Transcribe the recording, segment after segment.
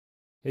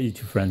Hey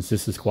YouTube friends,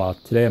 this is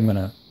Squawk. Today I'm going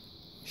to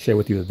share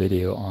with you a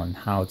video on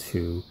how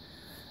to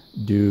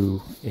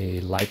do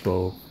a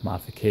LiPo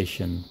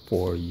modification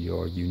for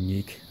your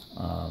Yuneec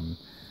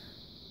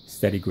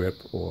Steady Grip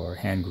or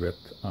hand grip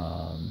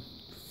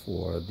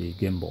for the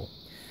gimbal.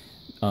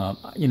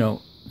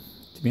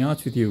 To be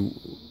honest with you,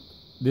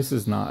 this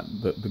is not,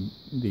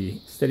 the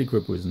Steady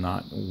Grip was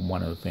not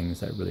one of the things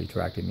that really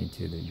attracted me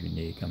to the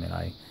Yuneec. I mean,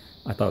 I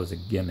thought it was a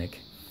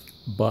gimmick.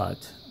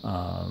 But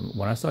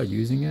when I started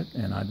using it,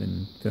 and I've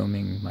been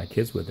filming my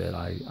kids with it,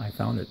 I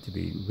found it to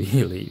be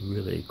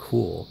really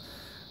cool.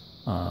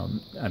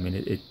 I mean,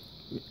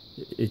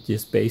 it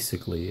just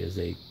basically is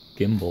a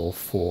gimbal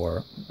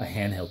for a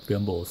handheld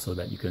gimbal, so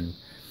that you can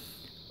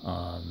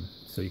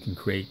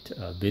create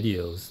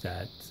videos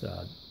that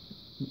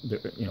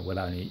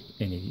without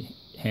any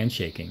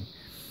handshaking.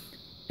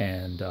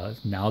 And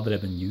now that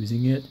I've been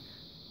using it,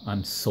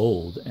 I'm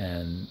sold,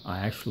 and I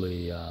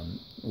actually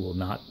will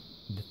not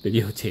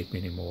videotape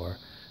anymore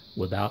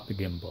without the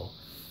gimbal.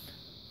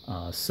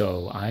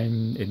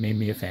 It made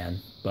me a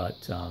fan.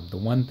 But the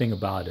one thing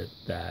about it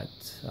that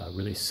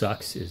really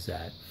sucks is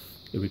that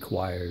it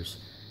requires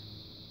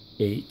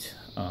 8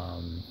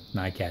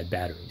 NiCad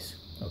batteries.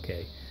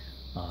 Okay,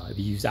 if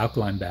you use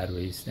alkaline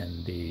batteries,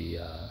 then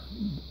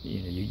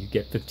you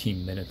get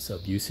 15 minutes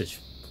of usage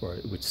for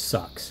it, which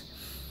sucks.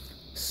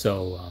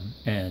 So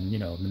and the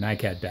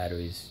NiCad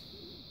batteries,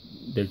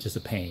 they're just a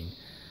pain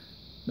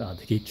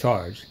to keep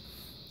charged.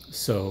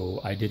 So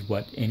I did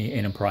what any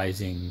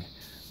enterprising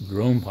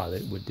drone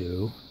pilot would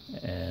do,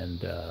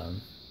 and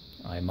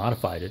I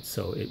modified it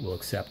so it will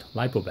accept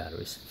LiPo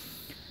batteries.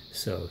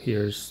 So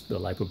here's the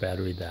LiPo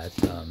battery that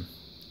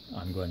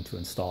I'm going to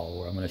install,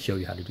 or I'm going to show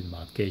you how to do the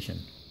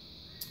modification.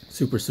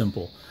 Super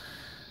simple.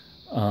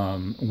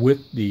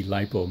 With the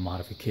LiPo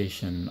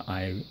modification,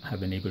 I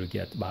have been able to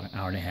get about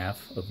 1.5 hours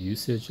of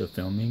usage of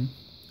filming,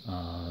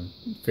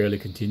 fairly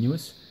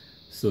continuous.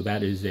 So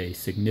that is a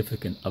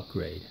significant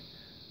upgrade.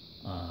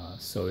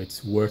 So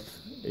it's worth,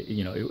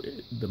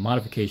 the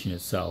modification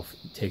itself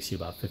takes you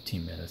about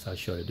 15 minutes. I'll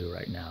show you how to do it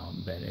right now,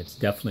 but it's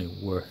definitely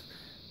worth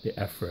the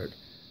effort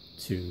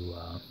to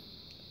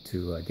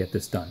get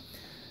this done.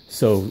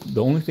 So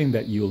the only thing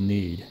that you'll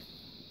need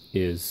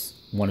is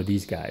one of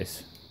these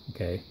guys,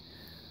 okay?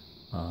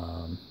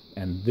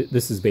 And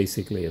this is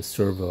basically a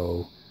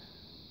servo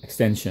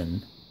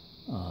extension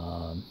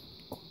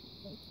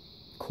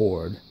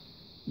cord.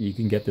 You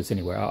can get this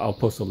anywhere. I'll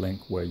post a link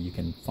where you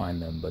can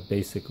find them, but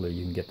basically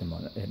you can get them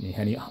on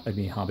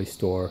any hobby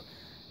store,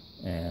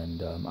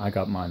 and I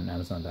got mine on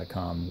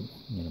Amazon.com,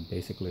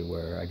 basically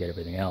where I get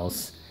everything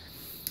else.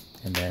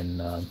 And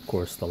then of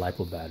course the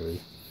LiPo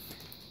battery.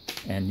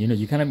 And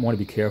you kind of want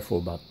to be careful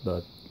about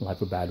the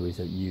LiPo batteries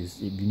that you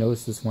use. If you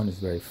notice, this one is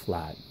very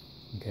flat,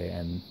 okay,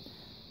 and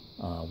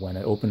when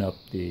I open up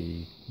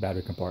the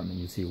battery compartment,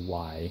 you see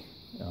why.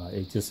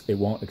 It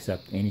won't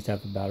accept any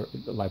type of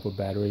LiPo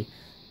battery.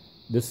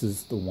 This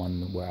is the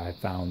one where I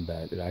found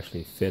that it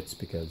actually fits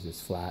because it's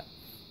flat,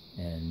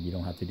 and you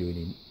don't have to do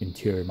any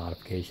interior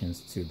modifications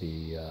to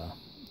the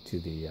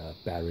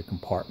battery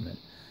compartment.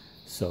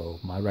 So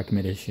my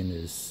recommendation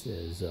is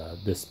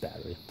this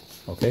battery,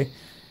 okay?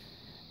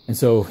 And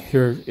so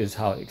here is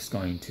how it's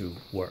going to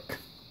work.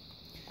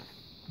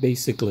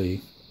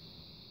 Basically,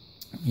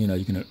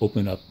 you can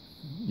open up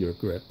your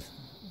grip,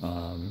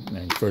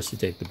 and first you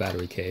take the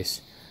battery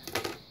case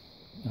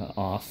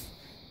off,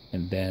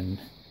 and then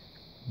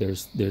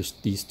there's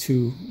these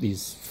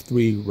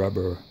 3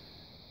 rubber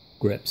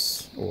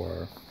grips,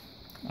 or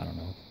I don't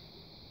know,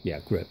 yeah,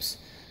 grips,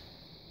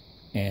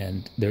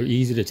 and they're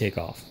easy to take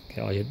off.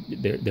 Okay,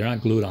 they're not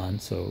glued on,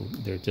 so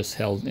they're just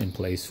held in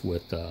place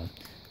with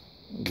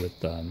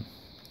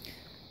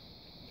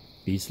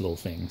these little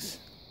things.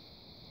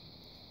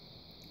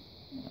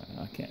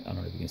 I don't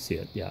know if you can see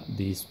it. Yeah,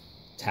 these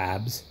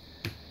tabs.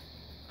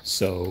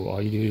 So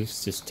all you do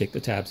is just take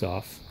the tabs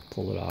off,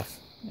 pull it off,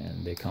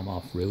 and they come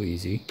off real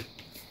easy.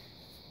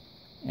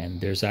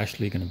 And there's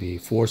actually going to be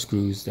 4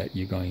 screws that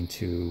you're going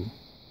to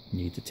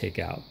need to take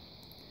out.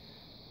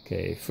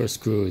 Okay, first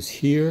screw is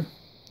here,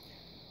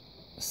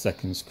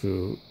 second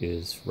screw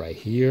is right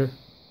here,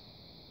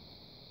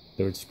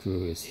 third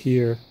screw is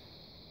here,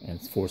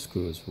 and fourth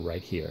screw is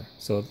right here.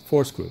 So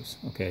 4 screws,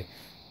 okay?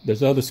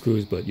 There's other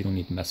screws, but you don't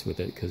need to mess with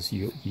it, because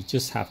you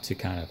just have to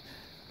kind of,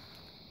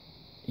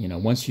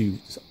 once you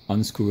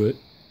unscrew it,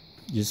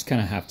 you just kind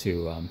of have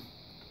to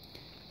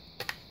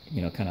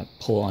kind of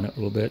pull on it a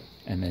little bit,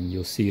 and then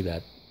you'll see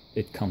that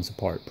it comes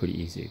apart pretty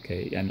easy,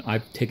 okay? And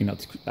I've taken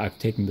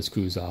the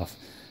screws off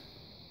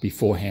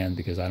beforehand,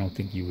 because I don't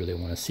think you really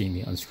want to see me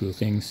unscrew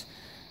things.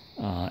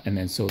 And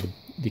then so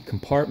the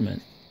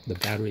compartment, the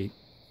battery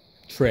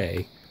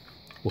tray,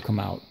 will come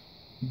out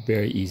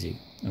very easy,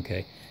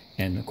 okay?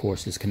 And of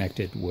course it's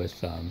connected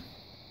with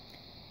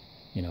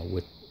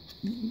with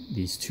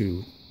these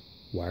 2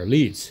 wire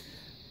leads.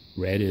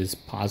 Red is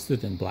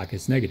positive and black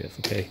is negative,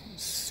 okay?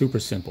 Super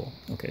simple.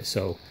 Okay,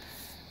 so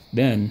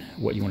then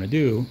what you want to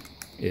do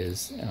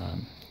is,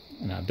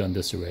 and I've done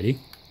this already,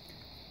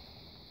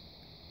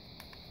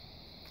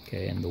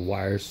 Okay, and the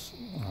wires,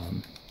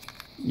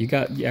 you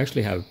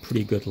actually have a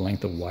pretty good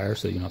length of wire,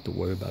 so you don't have to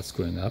worry about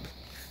screwing up.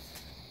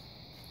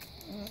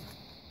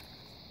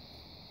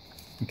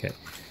 Okay,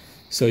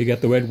 so you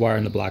got the red wire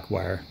and the black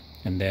wire,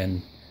 and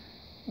then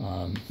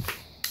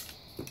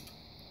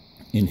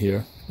in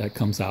here that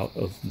comes out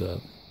of the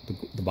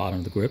bottom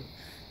of the grip.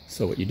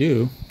 So what you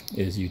do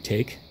is you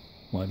take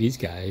one of these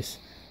guys,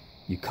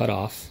 you cut it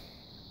off,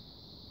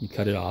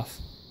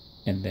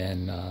 and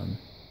then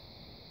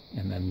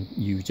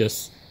you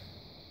just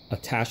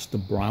attach the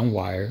brown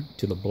wire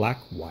to the black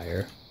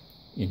wire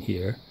in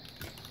here,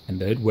 and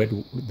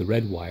the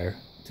red wire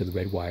to the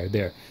red wire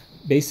there.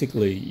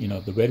 Basically, you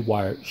know, the red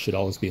wire should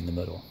always be in the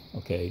middle.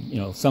 Okay, you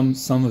know,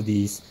 some of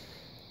these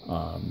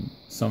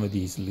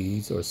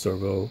leads or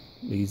servo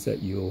leads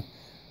that you'll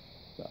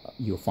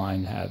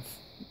find have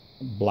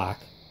black,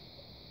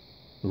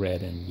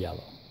 red, and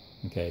yellow.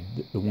 Okay,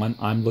 the one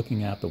I'm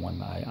looking at, the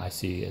one I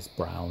see is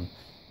brown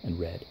and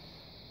red.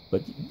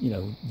 But you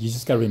know, you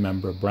just got to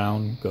remember,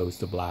 brown goes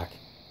to black,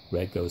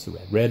 red goes to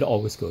red. Red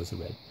always goes to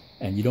red,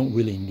 and you don't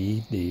really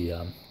need the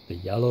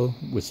yellow,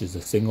 which is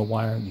a single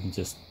wire. You can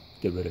just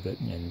get rid of it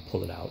and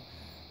pull it out,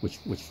 which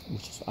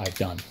I've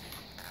done.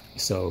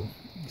 So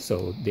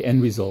the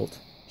end result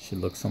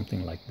should look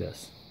something like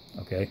this.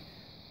 Okay,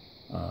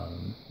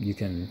 you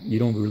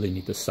don't really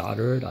need to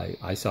solder it.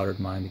 I soldered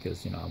mine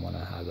because, you know, I want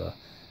to have a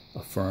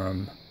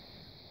firm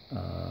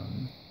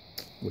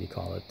what do you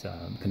call it,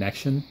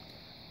 connection.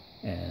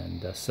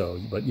 And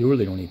but you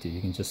really don't need to.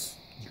 You can just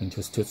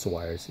twist the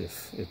wires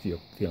if you're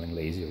feeling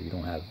lazy or you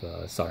don't have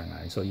soldering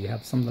iron. So you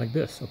have something like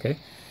this, okay?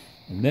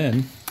 And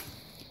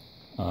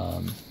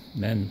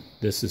then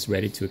this is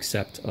ready to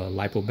accept a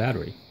LiPo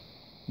battery,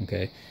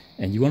 okay?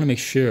 And you want to make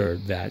sure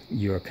that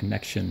your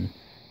connection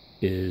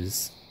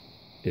is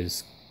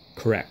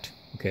correct,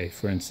 okay?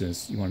 For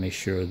instance, you want to make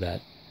sure that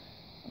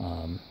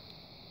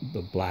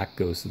the black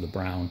goes to the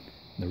brown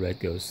and the red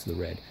goes to the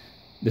red.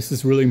 This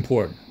is really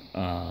important.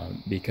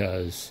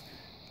 Because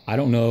I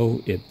don't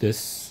know if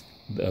this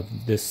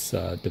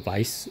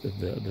device,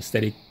 the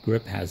Steady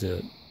Grip, has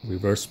a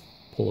reverse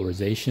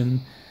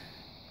polarization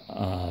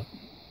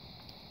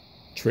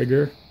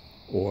trigger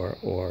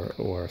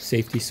or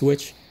safety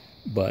switch,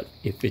 but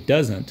if it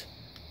doesn't,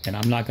 and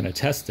I'm not going to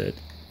test it,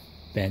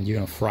 then you're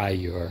going to fry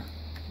your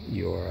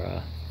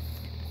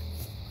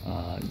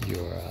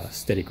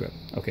Steady Grip.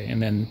 Okay, and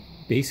then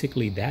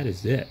basically that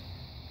is it.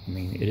 I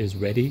mean, it is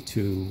ready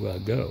to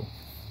go.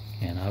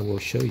 And I will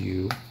show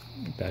you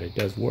that it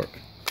does work.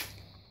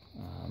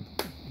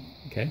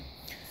 Okay,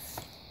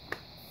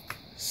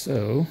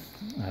 so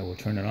I will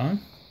turn it on.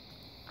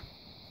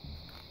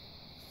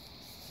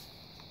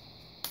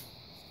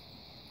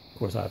 Of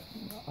course,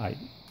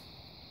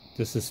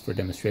 this is for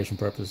demonstration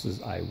purposes.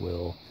 I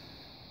will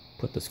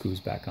put the screws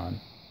back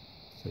on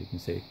so you can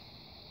see.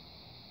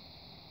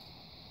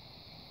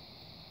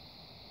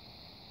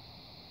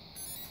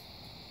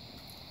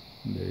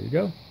 And there you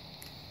go.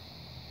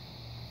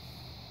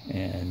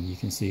 And you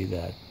can see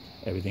that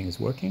everything is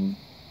working,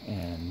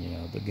 and you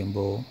know, the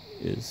gimbal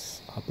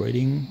is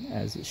operating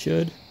as it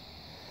should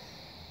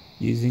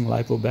using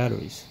LiPo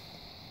batteries.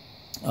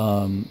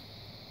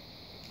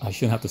 I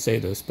shouldn't have to say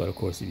this, but of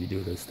course if you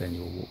do this, then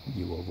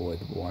you will avoid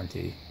the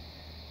warranty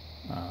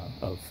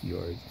of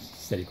your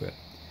Steady Grip.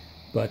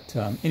 But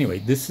anyway,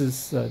 this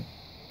is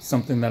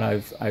something that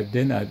I've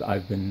done,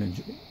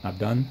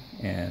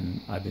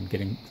 and I've been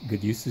getting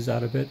good uses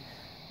out of it.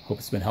 Hope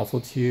it's been helpful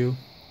to you.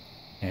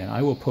 And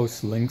I will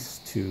post links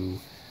to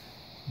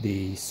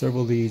the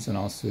servo leads and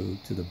also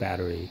to the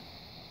battery,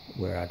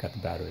 where I got the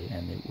battery,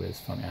 and it was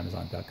from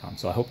Amazon.com.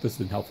 So I hope this has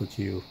been helpful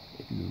to you.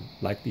 If you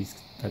like these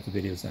types of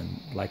videos, then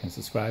like and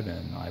subscribe,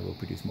 and I will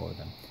produce more of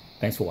them.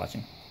 Thanks for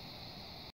watching.